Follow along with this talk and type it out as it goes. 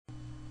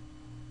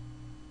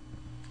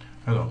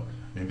Hello,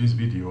 in this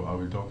video I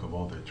will talk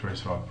about the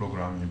Traceroute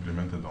program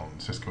implemented on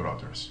Cisco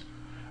routers.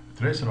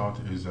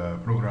 Traceroute is a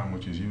program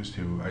which is used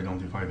to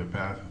identify the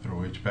path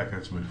through which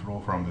packets will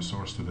flow from the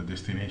source to the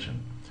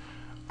destination.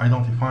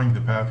 Identifying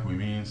the path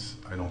means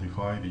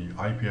identify the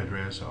IP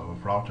address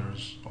of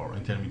routers or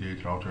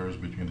intermediate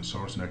routers between the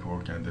source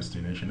network and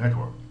destination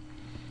network.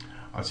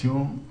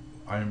 Assume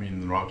I'm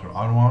in router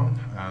R1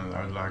 and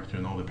I'd like to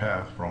know the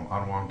path from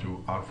R1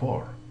 to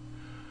R4.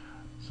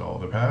 So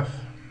the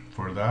path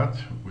for that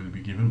will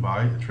be given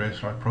by a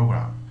traceroute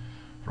program.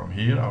 From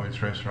here I will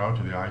traceroute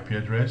to the IP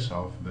address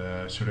of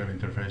the serial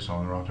interface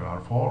on router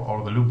R4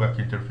 or the loopback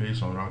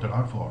interface on router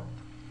R4.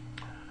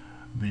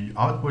 The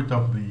output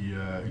of the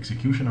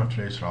execution of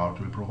traceroute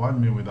will provide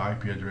me with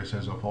IP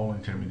addresses of all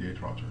intermediate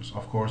routers.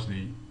 Of course,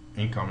 the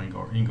incoming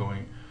or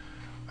ingoing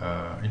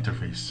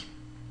interface,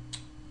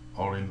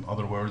 or in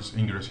other words,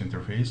 ingress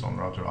interface on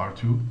router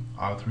R2,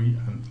 R3,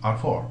 and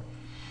R4.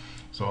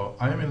 So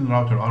I am in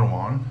router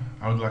R1.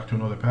 I would like to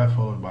know the path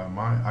followed by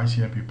my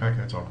ICMP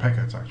packets, or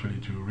packets actually,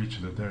 to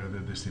reach the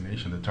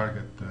destination, the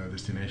target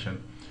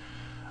destination,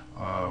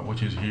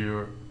 which is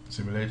here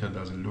simulated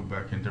as a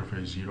loopback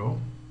interface 0.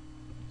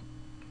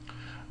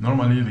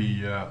 Normally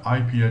the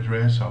IP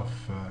address of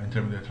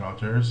intermediate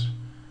routers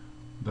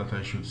that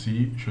I should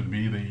see should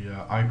be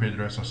the IP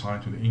address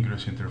assigned to the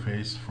ingress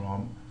interface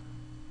from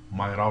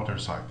my router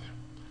side.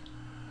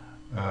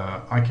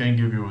 I can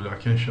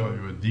show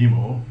you a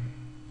demo.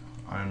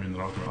 I am in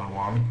router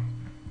R1,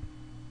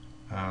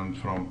 and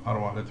from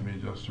R1 let me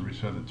just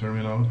reset the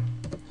terminal.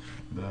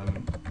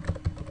 Then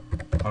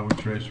I will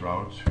trace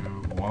route to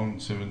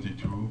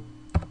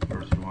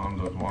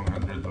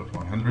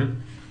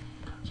 172.31.100.100.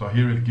 So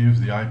here it gives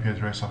the IP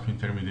address of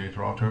intermediate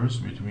routers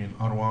between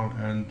R1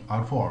 and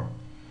R4.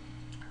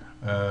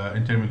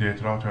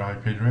 Intermediate router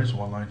IP address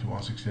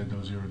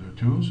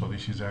 192.168.0.2. So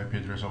this is the IP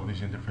address of this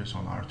interface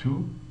on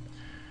R2.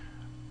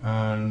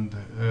 And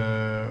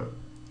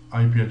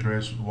IP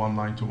address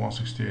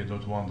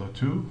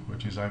 192.168.1.2,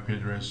 which is IP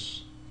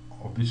address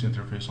of this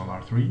interface on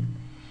R3,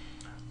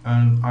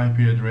 and IP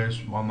address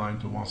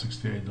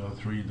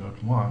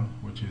 192.168.3.1,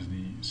 which is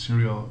the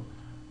serial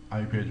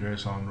IP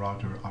address on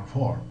router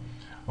R4.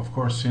 Of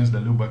course, since the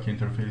loopback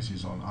interface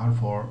is on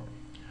R4,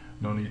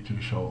 no need to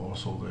show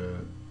also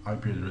the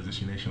IP address,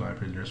 destination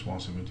IP address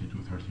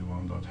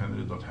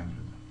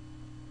 172.31.100.100.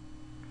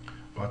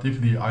 But if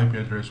the IP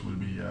address will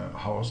be a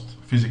host,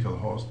 physical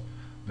host,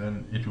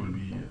 then it will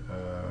be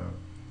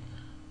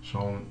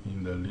shown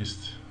in the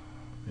list,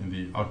 in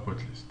the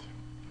output list.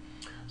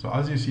 So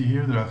as you see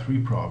here, there are three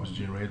probes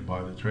generated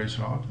by the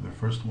traceroute: the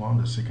first one,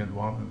 the second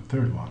one, and the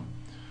third one.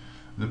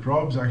 The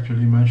probes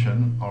actually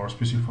mention or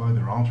specify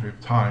the round trip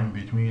time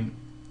between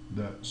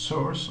the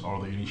source or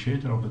the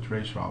initiator of the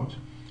traceroute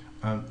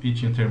and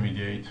each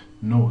intermediate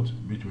node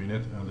between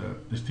it and the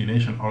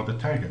destination or the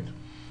target.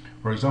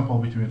 For example,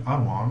 between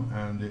R1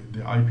 and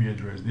the IP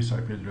address, this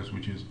IP address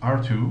which is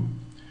R2,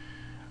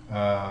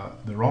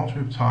 the round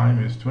trip time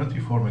is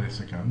 24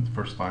 milliseconds. The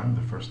first time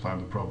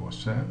the probe was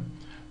sent.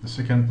 The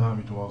second time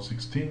it was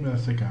 16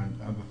 milliseconds,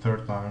 and the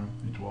third time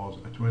it was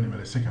 20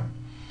 milliseconds.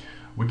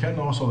 We can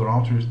know also the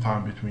round trip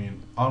time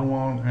between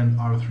R1 and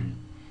R3.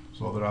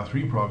 So there are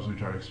three probes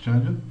which are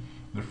exchanged.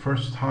 The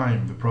first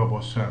time the probe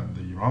was sent,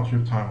 the round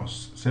trip time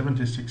was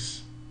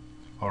 56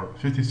 or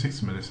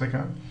 56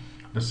 milliseconds.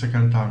 The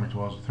second time it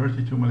was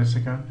 32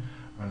 milliseconds,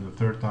 and the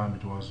third time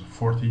it was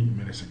 40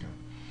 milliseconds.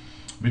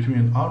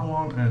 Between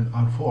R1 and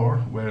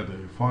R4, where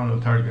the final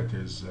target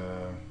is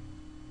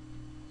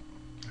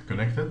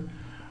connected,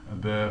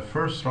 the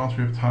first round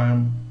trip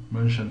time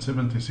mentioned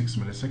 76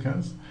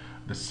 milliseconds.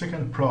 The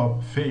second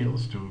probe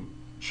fails to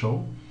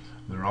show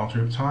the round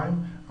trip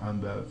time,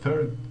 and the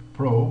third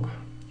probe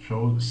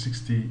shows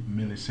 60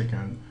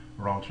 millisecond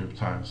round trip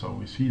time. So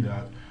we see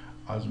that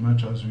as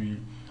much as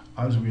we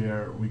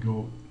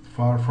go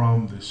far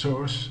from the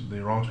source,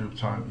 the round trip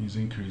time is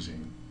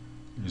increasing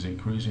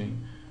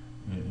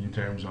in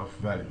terms of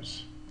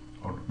values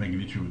or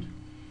magnitude.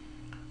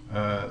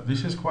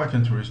 This is quite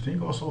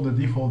interesting. Also, the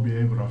default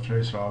behavior of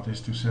traceroute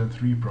is to send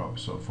three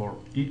probes. So for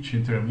each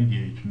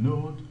intermediate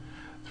node,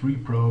 three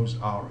probes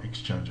are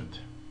exchanged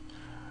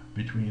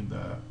between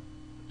the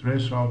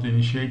traceroute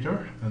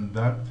initiator and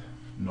that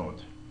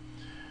node.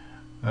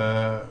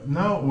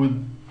 Now,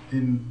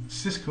 in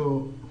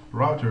Cisco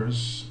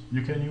routers,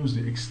 you can use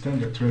the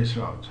extended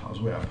traceroute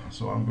as well.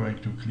 So I'm going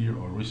to clear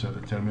or reset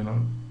the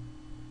terminal.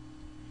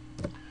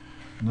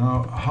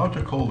 Now, how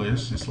to call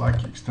this? It's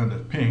like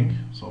extended ping.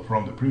 So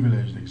from the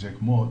privileged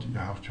exec mode, you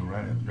have to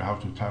run it. You have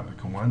to type the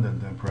command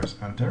and then press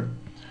enter.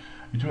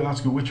 It will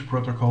ask you which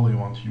protocol you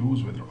want to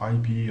use, whether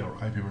IP or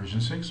IP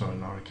version 6. So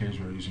in our case,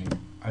 we're using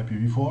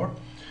IPv4.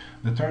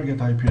 The target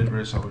IP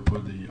address, I will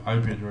put the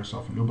IP address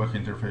of loopback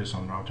interface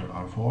on router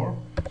R4.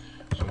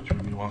 So it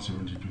will be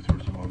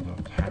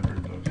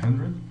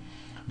 172.31.100.100.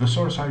 The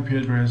source IP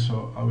address,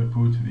 so I will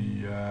put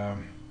the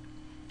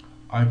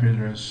IP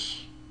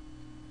address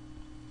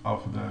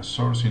of the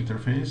source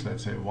interface,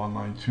 let's say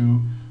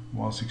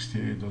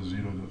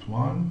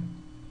 192.168.0.1,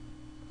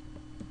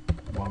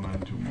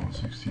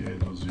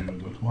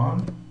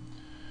 192.168.0.1.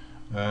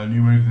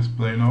 Numeric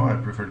display, no, I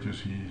prefer to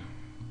see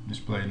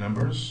display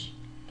numbers.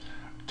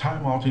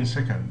 Timeout in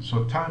seconds.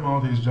 So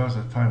timeout is just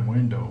a time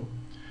window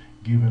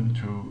given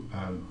to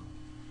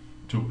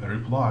a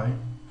reply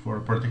for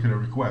a particular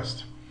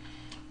request.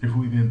 If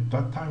within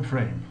that time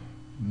frame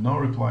no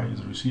reply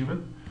is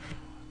received,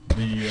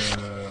 the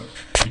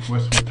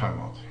request will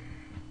timeout.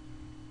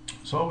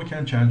 So we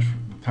can change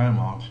the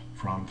timeout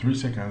from 3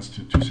 seconds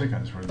to 2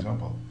 seconds, for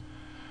example.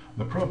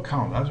 The probe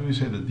count, as we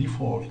said, the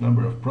default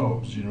number of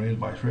probes generated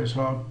by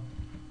Traceroute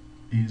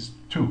is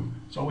 2.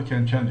 So we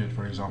can change it,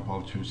 for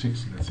example, to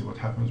 6. Let's see what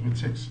happens with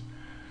 6.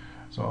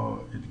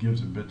 So it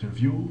gives a better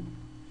view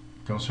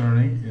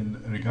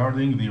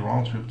regarding the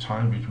round trip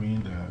time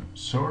between the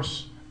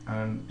source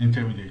and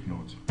intermediate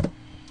nodes.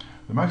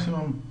 The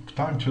maximum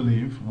time to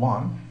leave,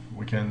 1.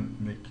 We can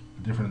make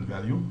a different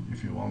value.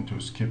 If you want to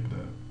skip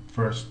the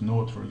first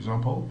node, for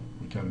example,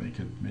 we can make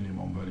it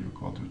minimum value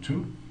equal to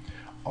 2,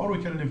 or we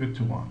can leave it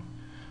to 1.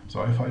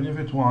 So if I leave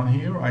it 1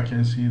 here, I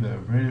can see the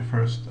very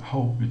first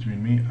hop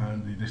between me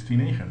and the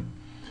destination.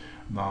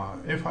 Now,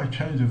 if I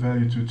change the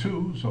value to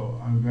 2, so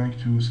I'm going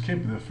to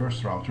skip the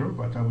first router,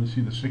 but I will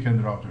see the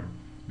second router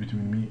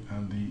between me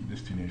and the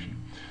destination.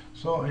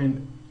 So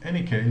in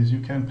any case,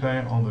 you can play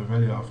on the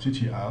value of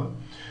TTL.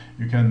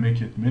 You can make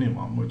it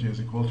minimum, which is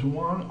equal to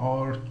 1,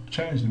 or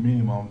change the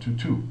minimum to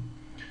 2.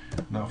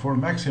 Now for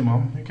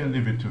maximum, you can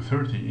leave it to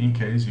 30 in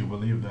case you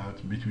believe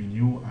that between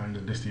you and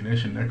the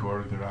destination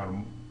network there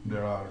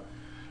are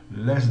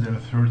less than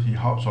 30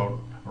 hops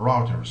or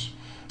routers.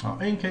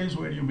 In case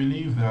where you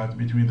believe that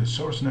between the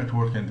source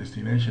network and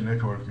destination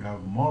network you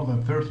have more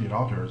than 30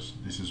 routers,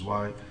 this is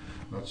why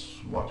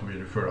that's what we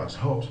refer as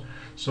hops.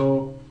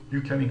 So you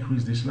can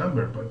increase this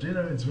number, but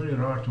generally it's very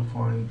rare to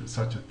find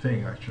such a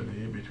thing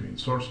actually between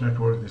source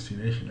network,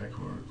 destination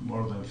network,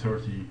 more than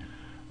 30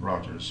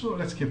 routers. So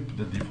let's keep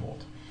the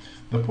default.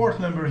 The port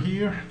number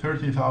here,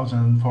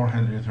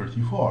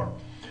 30,434.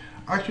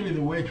 Actually,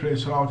 the way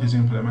Traceroute is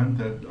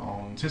implemented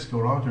on Cisco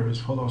routers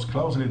follows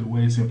closely the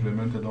way it's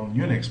implemented on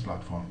Unix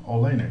platform, or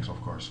Linux, of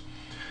course.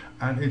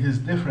 And it is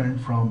different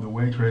from the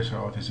way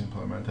Traceroute is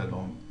implemented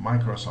on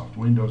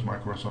Windows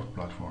Microsoft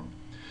platform.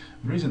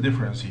 There is a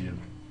difference here.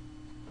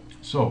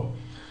 So,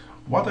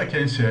 what I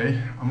can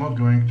say, I'm not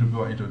going to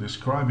go into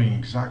describing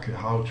exactly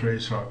how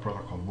Traceroute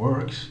protocol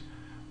works,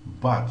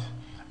 but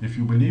if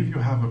you believe you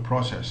have a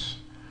process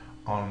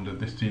on the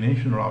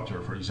destination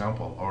router, for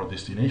example, or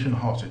destination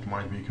host, it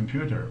might be a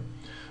computer,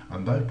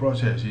 and that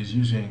process is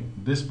using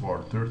this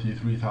port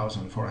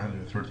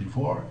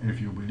 33,434.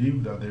 If you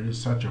believe that there is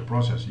such a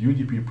process,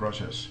 UDP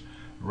process,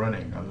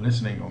 running and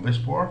listening on this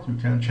port, you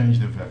can change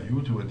the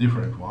value to a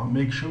different one.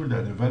 Make sure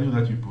that the value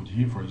that you put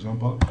here, for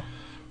example,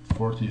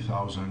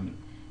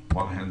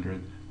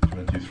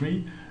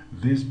 40,123,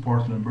 this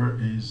port number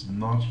is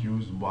not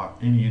used by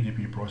any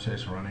UDP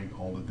process running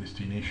on the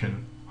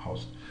destination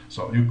host.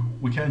 So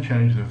we can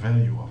change the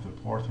value of the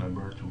port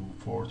number to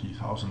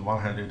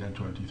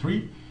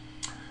 40,123,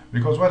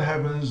 because what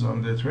happens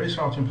on the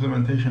Traceroute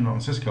implementation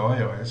on Cisco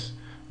iOS,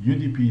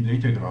 UDP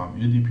datagram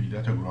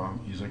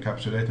is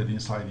encapsulated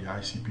inside the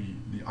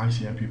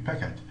ICMP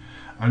packet.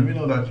 And we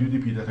know that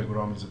UDP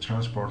datagram is a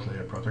transport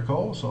layer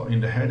protocol, so in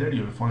the header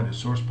you'll find the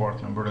source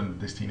port number and the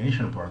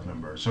destination port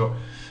number. So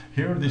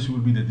here this will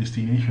be the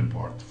destination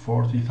port,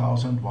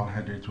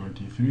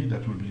 40,123,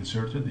 that will be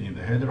inserted in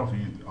the header of the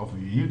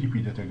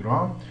UDP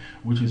datagram,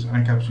 which is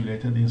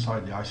encapsulated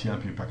inside the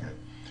ICMP packet.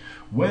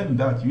 When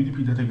that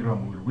UDP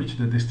datagram will reach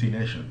the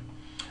destination,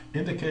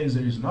 in the case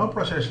there is no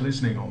process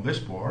listening on this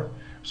port,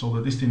 so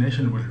the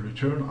destination will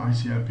return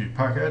ICMP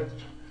packet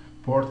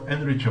port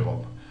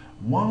unreachable.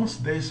 Once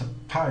this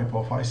type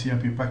of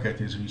ICMP packet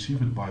is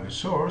received by the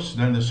source,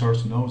 then the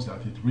source knows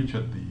that it reached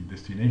the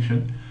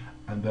destination,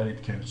 and then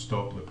it can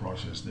stop the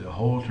process, the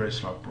whole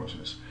Traceroute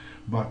process.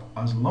 But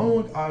as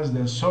long as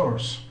the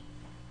source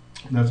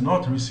does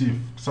not receive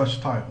such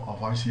type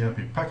of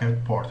ICMP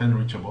packet port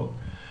unreachable,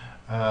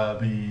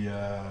 the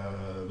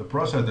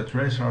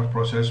Traceroute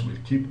process will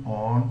keep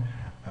on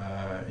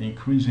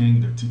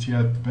increasing the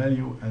TTL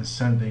value and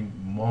sending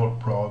more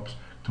probes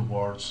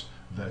towards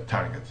the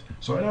target.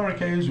 So in our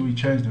case, we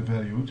change the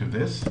value to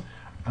this,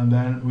 and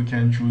then we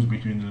can choose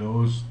between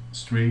lows,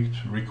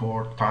 strict,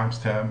 record,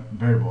 timestamp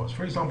variables.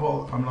 For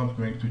example, I'm not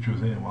going to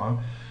choose anyone,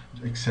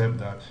 except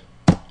that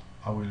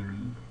I will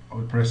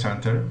press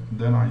enter.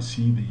 Then I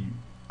see the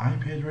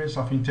IP address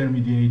of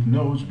intermediate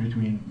nodes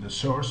between the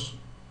source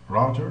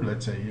router,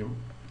 let's say here,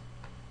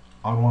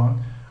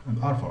 R1 and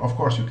R4. Of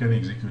course, you can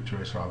execute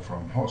Traceroute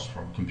from host,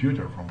 from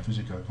computer, from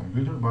physical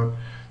computer, but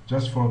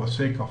just for the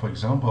sake of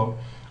example,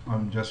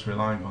 I'm just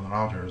relying on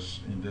routers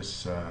in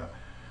this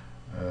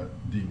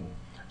demo.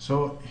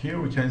 So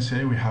here we can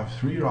say we have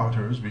 3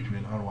 routers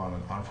between R1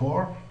 and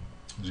R4,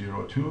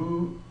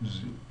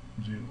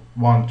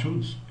 1,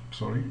 2,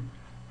 sorry,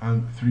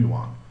 and 3,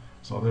 1.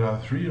 So there are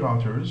 3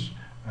 routers,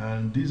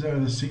 and these are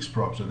the 6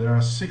 probes. So there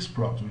are 6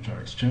 probes which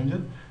are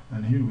exchanged,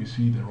 and here we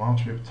see the round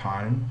trip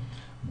time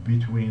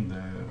between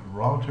the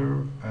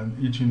router and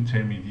each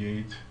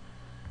intermediate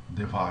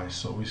device.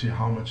 So we see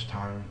how much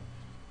time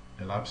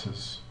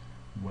elapses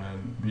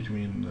when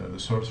between the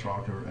source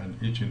router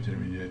and each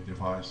intermediate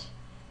device.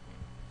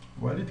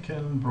 Well, it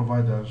can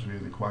provide us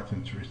with a quite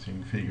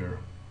interesting figure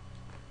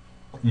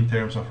in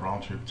terms of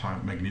round trip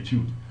time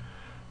magnitude.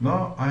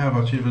 Now I have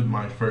achieved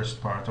my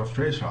first part of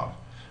Traceroute.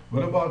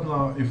 What about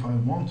now if I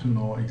want to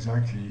know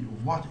exactly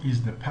what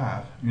is the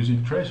path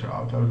using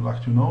Traceroute? I would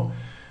like to know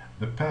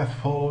the path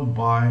followed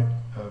by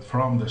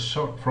from the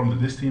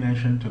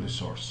destination to the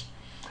source.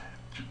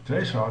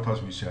 Traceroute,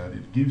 as we said,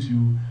 it gives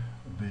you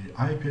the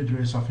IP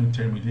address of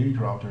intermediate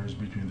routers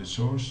between the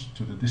source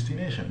to the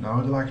destination. Now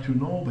I'd like to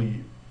know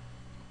the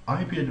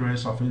IP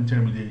address of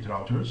intermediate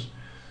routers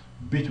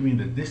between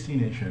the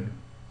destination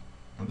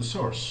and the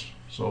source.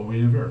 So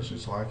we reverse,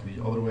 it's like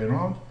the other way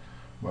around.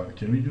 Well,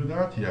 can we do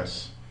that?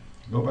 Yes.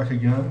 Go back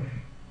again.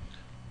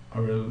 I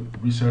will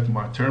reset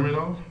my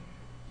terminal.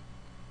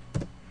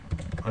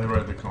 I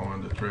write the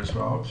command the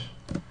traceroute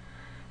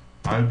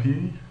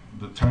IP.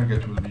 The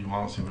target will be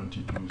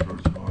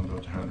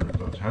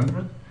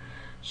 172.168.100.100.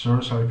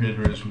 Source IP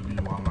address will be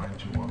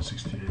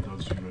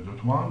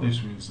 192.168.0.1.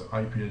 This is the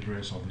IP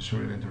address of the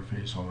serial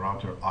interface on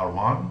router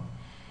R1.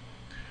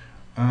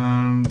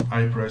 And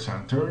I press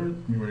enter.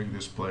 Numeric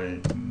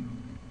display.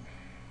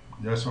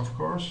 Yes, of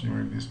course.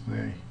 Numeric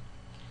display.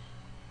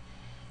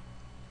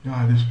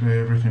 Yeah, display,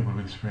 everything will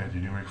be displayed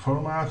in numeric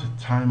format.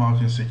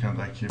 Timeout in second,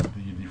 I keep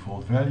the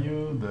default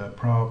value. The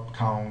prop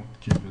count,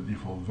 keep the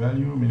default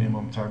value.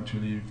 Minimum time to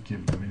leave,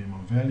 keep the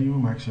minimum value.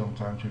 Maximum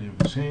time to leave,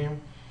 the same.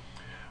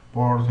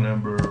 Port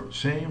number,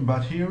 same.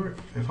 But here,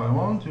 if I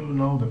want to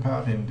know the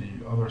path in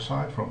the other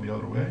side, from the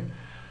other way,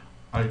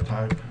 I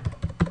type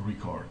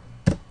record.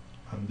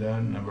 And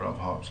then number of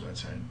hops,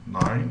 let's say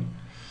 9.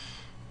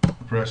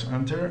 Press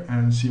enter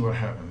and see what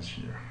happens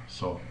here.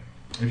 So,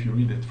 if you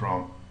read it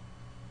from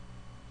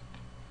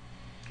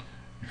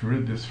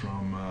this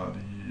from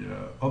the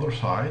other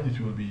side, it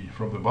will be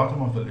from the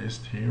bottom of the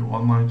list here,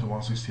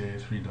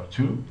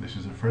 192.168.3.2. This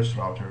is the first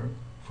router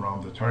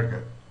from the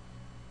target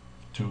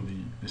to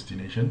the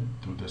destination,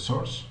 to the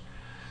source.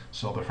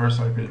 So the first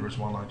IP address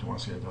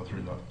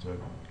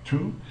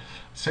 192.168.3.2.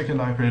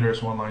 Second IP address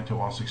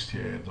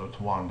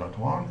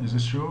 192.168.1.1. Is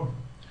this true?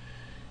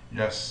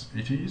 Yes,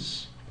 it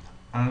is.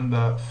 And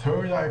the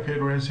third IP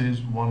address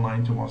is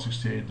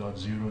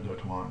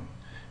 192.168.0.1.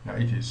 Yeah,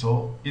 it is.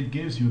 So it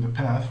gives you the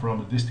path from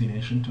the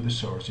destination to the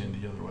source in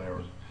the other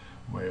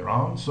way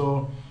around.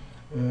 So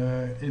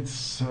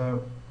it's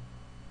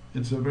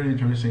very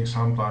interesting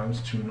sometimes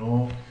to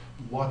know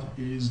what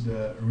is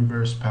the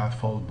reverse path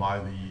followed by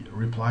the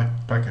reply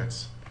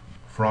packets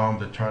from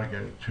the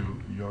target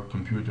to your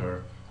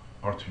computer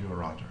or to your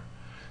router.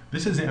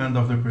 This is the end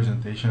of the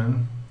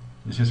presentation.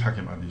 This is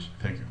Hakim Adish.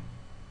 Thank you.